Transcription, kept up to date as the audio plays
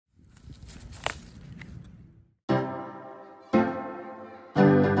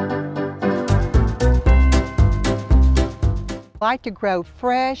Like to grow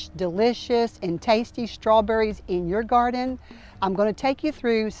fresh, delicious, and tasty strawberries in your garden? I'm going to take you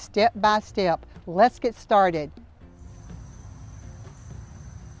through step by step. Let's get started.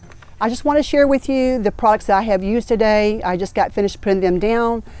 I just want to share with you the products that I have used today. I just got finished putting them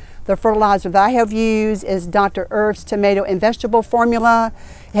down. The fertilizer that I have used is Dr. Earth's tomato and vegetable formula.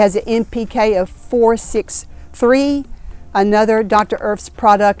 It has an NPK of 463. Another Dr. Earth's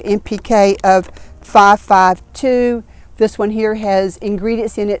product, NPK of 552. This one here has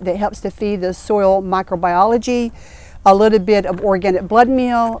ingredients in it that helps to feed the soil microbiology, a little bit of organic blood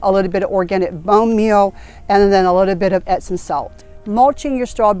meal, a little bit of organic bone meal, and then a little bit of Epsom salt. Mulching your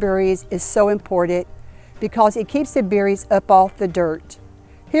strawberries is so important because it keeps the berries up off the dirt.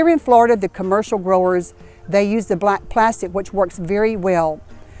 Here in Florida, the commercial growers, they use the black plastic, which works very well.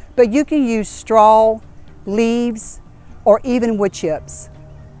 But you can use straw, leaves, or even wood chips.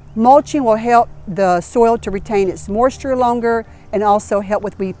 Mulching will help the soil to retain its moisture longer and also help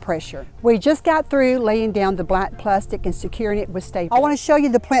with weed pressure. We just got through laying down the black plastic and securing it with staples. I want to show you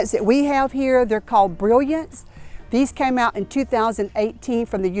the plants that we have here. They're called Brilliants. These came out in 2018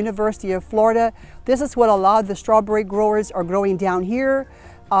 from the University of Florida. This is what a lot of the strawberry growers are growing down here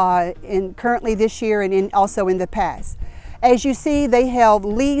currently this year and also in the past. As you see, they have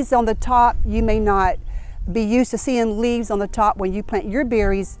leaves on the top. You may not be used to seeing leaves on the top when you plant your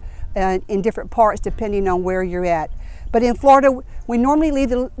berries in different parts depending on where you're at. But in Florida, we normally leave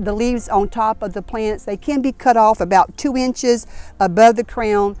the leaves on top of the plants. They can be cut off about 2 inches above the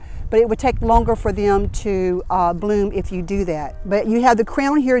crown, but it would take longer for them to bloom if you do that. But you have the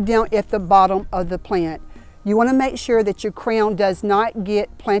crown here down at the bottom of the plant. You want to make sure that your crown does not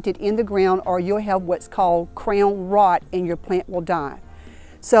get planted in the ground or you'll have what's called crown rot and your plant will die.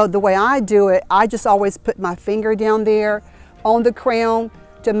 So the way I do it, I just always put my finger down there on the crown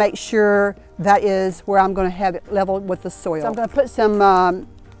to make sure that is where I'm going to have it level with the soil. So I'm going to put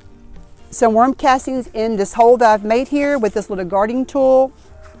some worm castings in this hole that I've made here with this little gardening tool.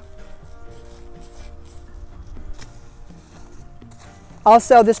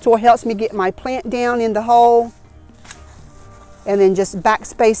 Also, this tool helps me get my plant down in the hole and then just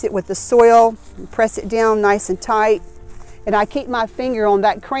backspace it with the soil and press it down nice and tight. And I keep my finger on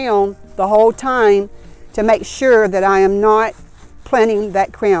that crown the whole time to make sure that I am not planting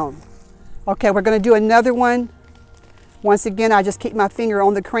that crown. Okay, we're going to do another one. Once again, I just keep my finger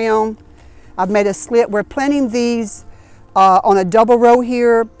on the crown. I've made a slit. We're planting these on a double row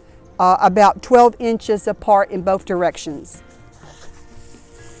here, about 12 inches apart in both directions.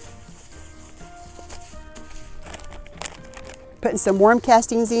 Putting some worm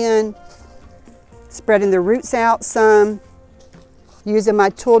castings in, spreading the roots out some. Using my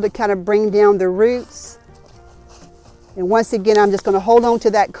tool to kind of bring down the roots. And once again, I'm just going to hold on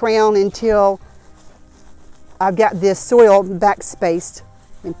to that crown until I've got this soil backspaced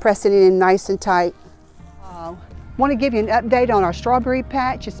and pressing it in nice and tight. I want to give you an update on our strawberry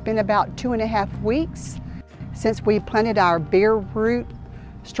patch. It's been about 2.5 weeks since we planted our bare root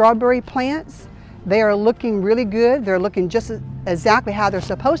strawberry plants. They are looking really good. They're looking just exactly how they're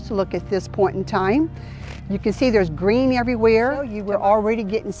supposed to look at this point in time. You can see there's green everywhere. You were already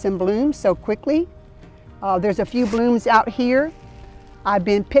getting some blooms so quickly. There's a few blooms out here. I've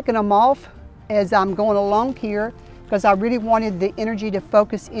been picking them off as I'm going along here because I really wanted the energy to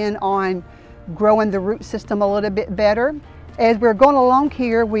focus in on growing the root system a little bit better. As we're going along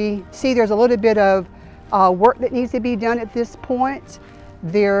here, we see there's a little bit of work that needs to be done at this point.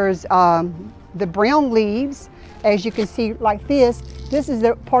 There's the brown leaves. As you can see like this is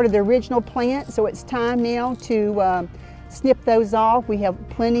the part of the original plant, so it's time now to snip those off. We have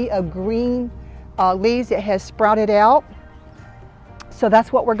plenty of green leaves that has sprouted out. So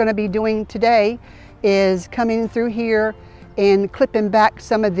that's what we're going to be doing today, is coming through here and clipping back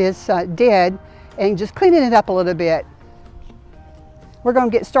some of this dead and just cleaning it up a little bit. We're going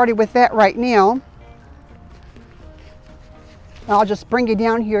to get started with that right now. I'll just bring you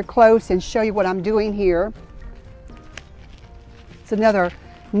down here close and show you what I'm doing here. It's another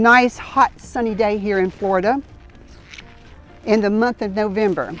nice, hot, sunny day here in Florida in the month of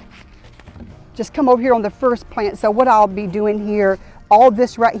November. Just come over here on the first plant. So what I'll be doing here, all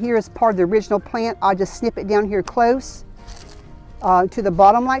this right here is part of the original plant. I'll just snip it down here close to the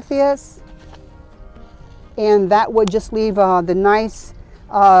bottom like this. And that would just leave the nice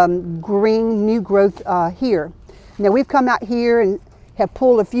green new growth here. Now we've come out here and have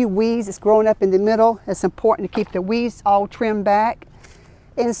pulled a few weeds that's growing up in the middle. It's important to keep the weeds all trimmed back.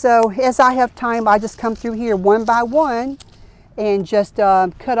 And so as I have time, I just come through here one by one and just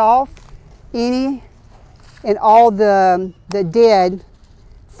cut off any and all the dead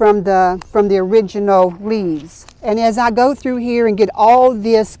from the original leaves. And as I go through here and get all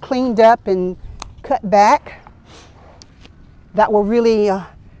this cleaned up and cut back, that will really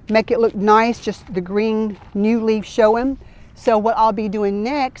make it look nice, just the green new leaf showing. So what I'll be doing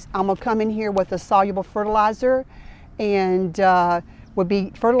next, I'm gonna come in here with a soluble fertilizer, and we'll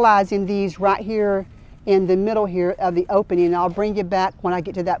be fertilizing these right here in the middle here of the opening. And I'll bring you back when I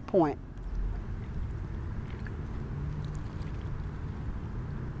get to that point.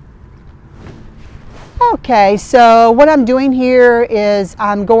 Okay, so what I'm doing here is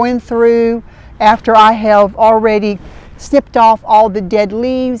I'm going through, after I have already snipped off all the dead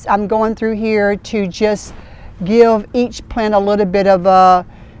leaves, I'm going through here to just give each plant a little bit of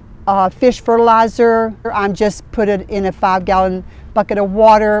a fish fertilizer. I'm just put it in a 5-gallon bucket of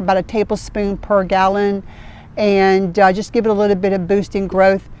water, about a tablespoon per gallon, and just give it a little bit of boosting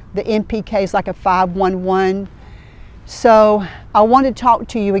growth. The NPK is like a 5-1-1. So I want to talk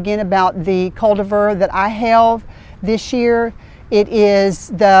to you again about the cultivar that I have this year. It is,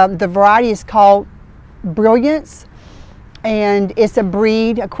 the variety is called Brilliance, and it's a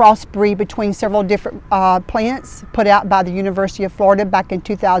crossbreed between several different plants put out by the University of Florida back in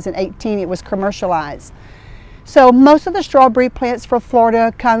 2018. It was commercialized. So most of the strawberry plants for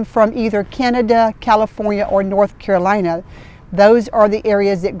Florida come from either Canada, California, or North Carolina. Those are the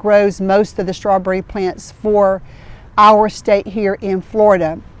areas that grows most of the strawberry plants for our state here in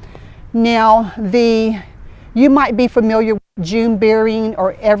Florida. Now, you might be familiar with June bearing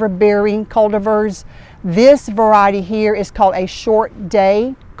or ever bearing cultivars. This variety here is called a short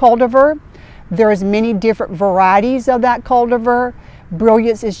day cultivar. There's many different varieties of that cultivar.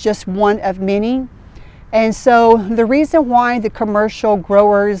 Brilliance is just one of many. And so the reason why the commercial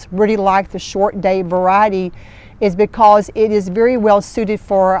growers really like the short day variety is because it is very well suited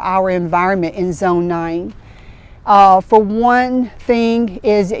for our environment in Zone 9. For one thing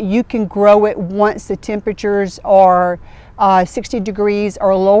is you can grow it once the temperatures are 60 degrees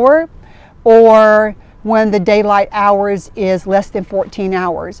or lower, or when the daylight hours is less than 14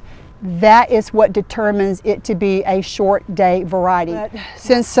 hours. That is what determines it to be a short day variety. But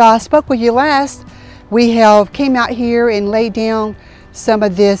since I spoke with you last, we came out here and laid down some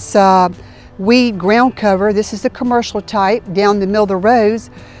of this weed ground cover. This is the commercial type down the middle of the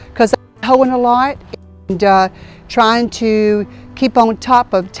rows, because I'm hoeing a lot and trying to keep on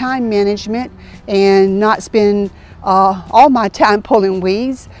top of time management and not spend all my time pulling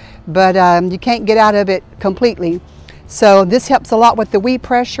weeds, but you can't get out of it completely. So this helps a lot with the weed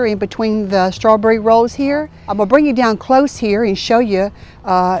pressure in between the strawberry rows here. I'm gonna bring you down close here and show you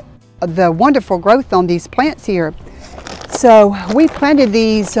the wonderful growth on these plants here. So we planted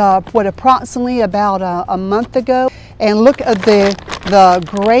these approximately about a month ago, and look at the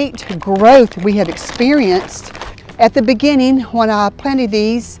great growth we have experienced. At the beginning, when I planted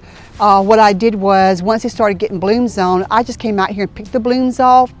these, what I did was, once it started getting blooms on, I just came out here and picked the blooms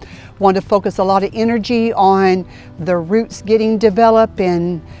off. Wanted to focus a lot of energy on the roots getting developed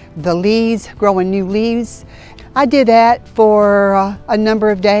and the leaves, growing new leaves. I did that for a number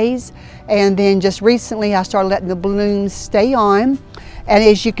of days, and then just recently I started letting the blooms stay on. And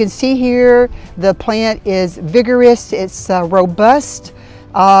as you can see here, the plant is vigorous, it's robust.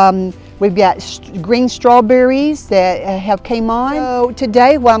 We've got green strawberries that have came on. So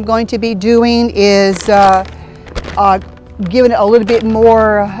today what I'm going to be doing is giving it a little bit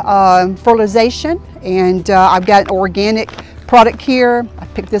more fertilization, and I've got an organic product here. I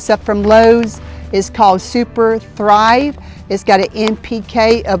picked this up from Lowe's. It's called Super Thrive. It's got an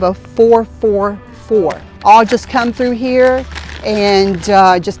NPK of a 444. I'll just come through here and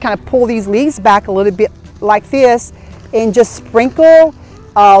just kind of pull these leaves back a little bit like this, and just sprinkle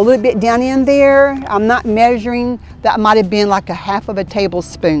a little bit down in there. I'm not measuring, that might have been like a half of a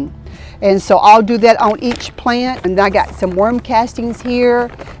tablespoon. And so I'll do that on each plant. And I got some worm castings here.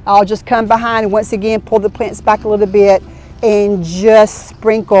 I'll just come behind and once again pull the plants back a little bit and just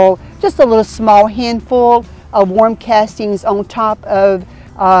sprinkle just a little small handful of worm castings on top of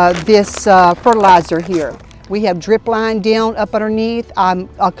this fertilizer here. We have drip line down up underneath. I'm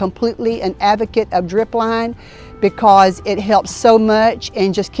completely an advocate of drip line because it helps so much,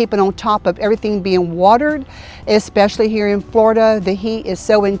 and just keeping on top of everything being watered, especially here in Florida. The heat is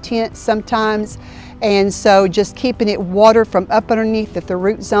so intense sometimes, and so just keeping it watered from up underneath at the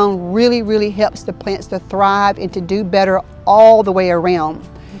root zone really helps the plants to thrive and to do better all the way around.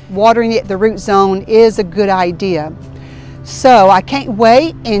 Watering it at the root zone is a good idea. So I can't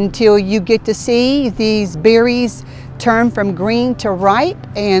wait until you get to see these berries turn from green to ripe,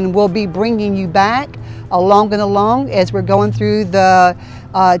 and we'll be bringing you back along and along as we're going through the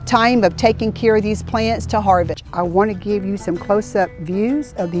time of taking care of these plants to harvest. I want to give you some close-up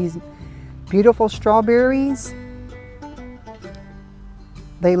views of these beautiful strawberries.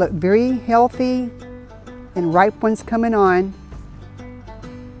 They look very healthy and ripe ones coming on.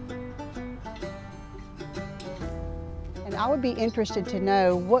 And I would be interested to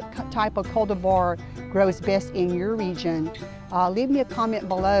know what type of cultivar grows best in your region. Leave me a comment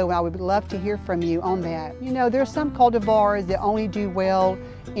below. I would love to hear from you on that. You know, there's some cultivars that only do well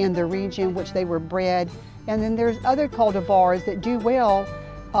in the region which they were bred, and then there's other cultivars that do well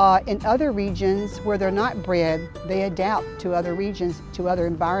in other regions where they're not bred. They adapt to other regions, to other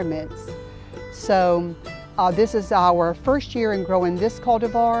environments. So this is our first year in growing this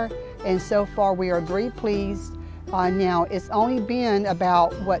cultivar, and so far we are very pleased. Now it's only been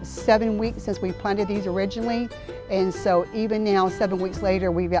about 7 weeks since we planted these originally, and so even now 7 weeks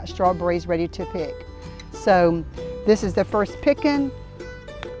later we've got strawberries ready to pick. So this is the first picking.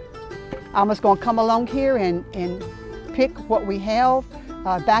 I'm just going to come along here and pick what we have.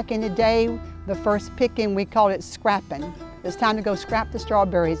 Back in the day, the first picking, we called it scrapping. It's time to go scrap the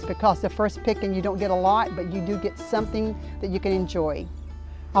strawberries, because the first picking you don't get a lot, but you do get something that you can enjoy.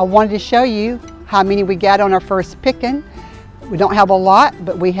 I wanted to show you how many we got on our first picking. We don't have a lot,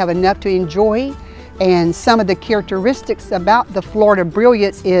 but we have enough to enjoy. And some of the characteristics about the Florida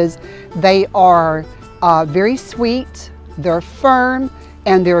Brilliants is they are very sweet, they're firm,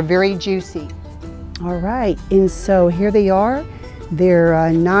 and they're very juicy. All right, and so here they are.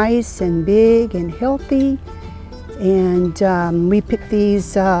 They're nice and big and healthy. And we picked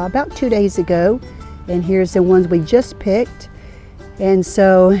these about 2 days ago. And here's the ones we just picked. And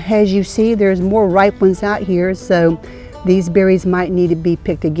so as you see, there's more ripe ones out here. So these berries might need to be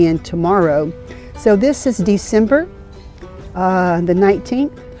picked again tomorrow. So this is December the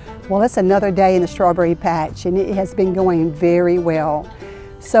 19th. Well, it's another day in the strawberry patch, and it has been going very well.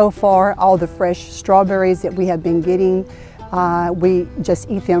 So far, all the fresh strawberries that we have been getting, we just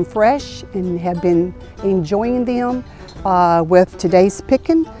eat them fresh and have been enjoying them. With today's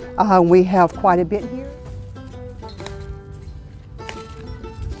picking, we have quite a bit here.